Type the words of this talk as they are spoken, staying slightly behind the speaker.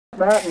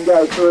Martin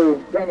go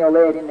through. Daniel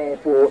Laird in there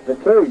for the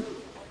 2.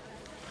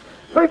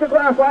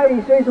 Superclass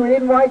ladies, Susan, we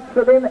didn't wait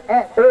for them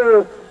at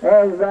all,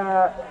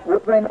 as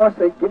would be nice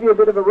to give you a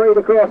bit of a read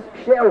across.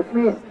 Cheryl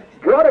Smith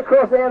got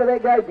across out of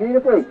that gate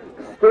beautifully.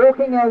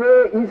 Stalking her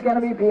there is going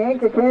to be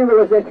Bianca Campbell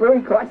as they're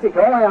through Classic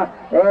Hire,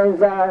 as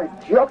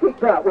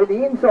jockeyed up with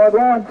the inside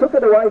line, took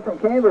it away from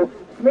Campbell.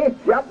 Smith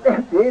jumped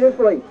out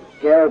beautifully.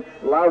 Cheryl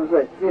loves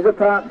it. She's a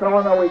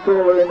part-timer, we call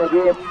her in the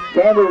gym.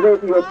 Campbell there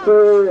for your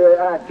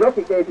 2,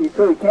 jockey there for your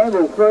 2,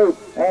 Campbell through,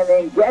 and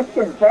then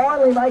Gaskin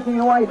finally making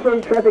her way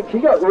through traffic. She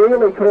got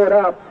really caught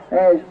up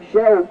as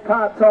Shell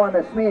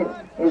part-timer Smith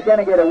is going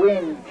to get a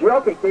win.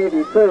 Jockey there for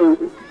your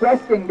 2,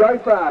 Gaskin go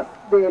fast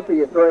there for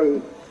your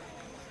 3.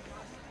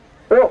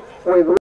 Oh, we've